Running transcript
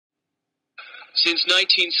Since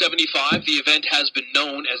 1975, the event has been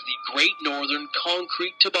known as the Great Northern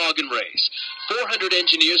Concrete Toboggan Race. 400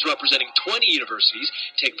 engineers representing 20 universities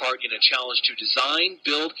take part in a challenge to design,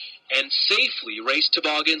 build, and safely race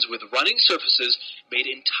toboggans with running surfaces made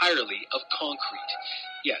entirely of concrete.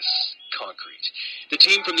 Yes, concrete. The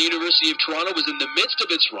team from the University of Toronto was in the midst of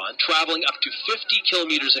its run, traveling up to 50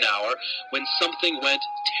 kilometers an hour, when something went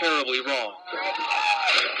terribly wrong.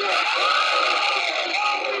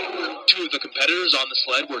 Two of the competitors on the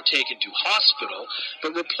sled were taken to hospital,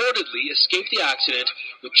 but reportedly escaped the accident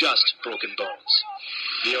with just broken bones.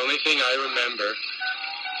 The only thing I remember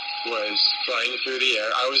was flying through the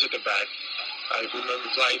air. I was at the back. I remember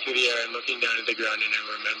flying through the air and looking down at the ground, and I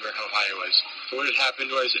remember how high it was. What had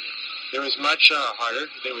happened was it was much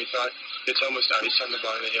harder than we thought. It's almost ice on the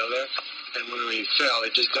bottom of the hill there. And when we fell,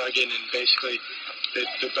 it just dug in, and basically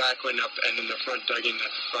the back went up, and then the front dug in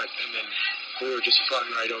at the front, and then we were just flung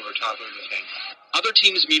right over top of the thing. Other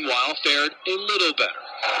teams, meanwhile, fared a little better.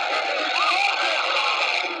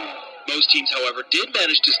 Most teams, however, did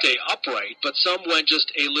manage to stay upright, but some went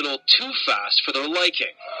just a little too fast for their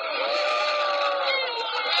liking,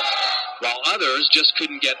 while others just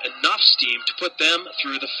couldn't get enough steam to put them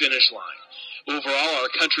through the finish line. Overall, our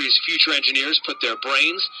country's future engineers put their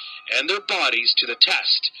brains and their bodies to the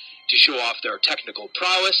test to show off their technical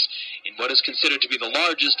prowess in what is considered to be the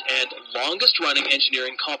largest and longest-running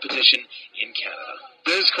engineering competition in Canada.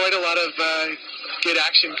 There's quite a lot of good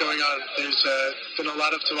action going on. There's been a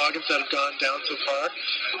lot of toboggans that have gone down so far.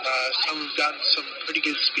 Some have gotten some pretty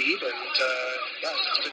good speed, and yeah, it's been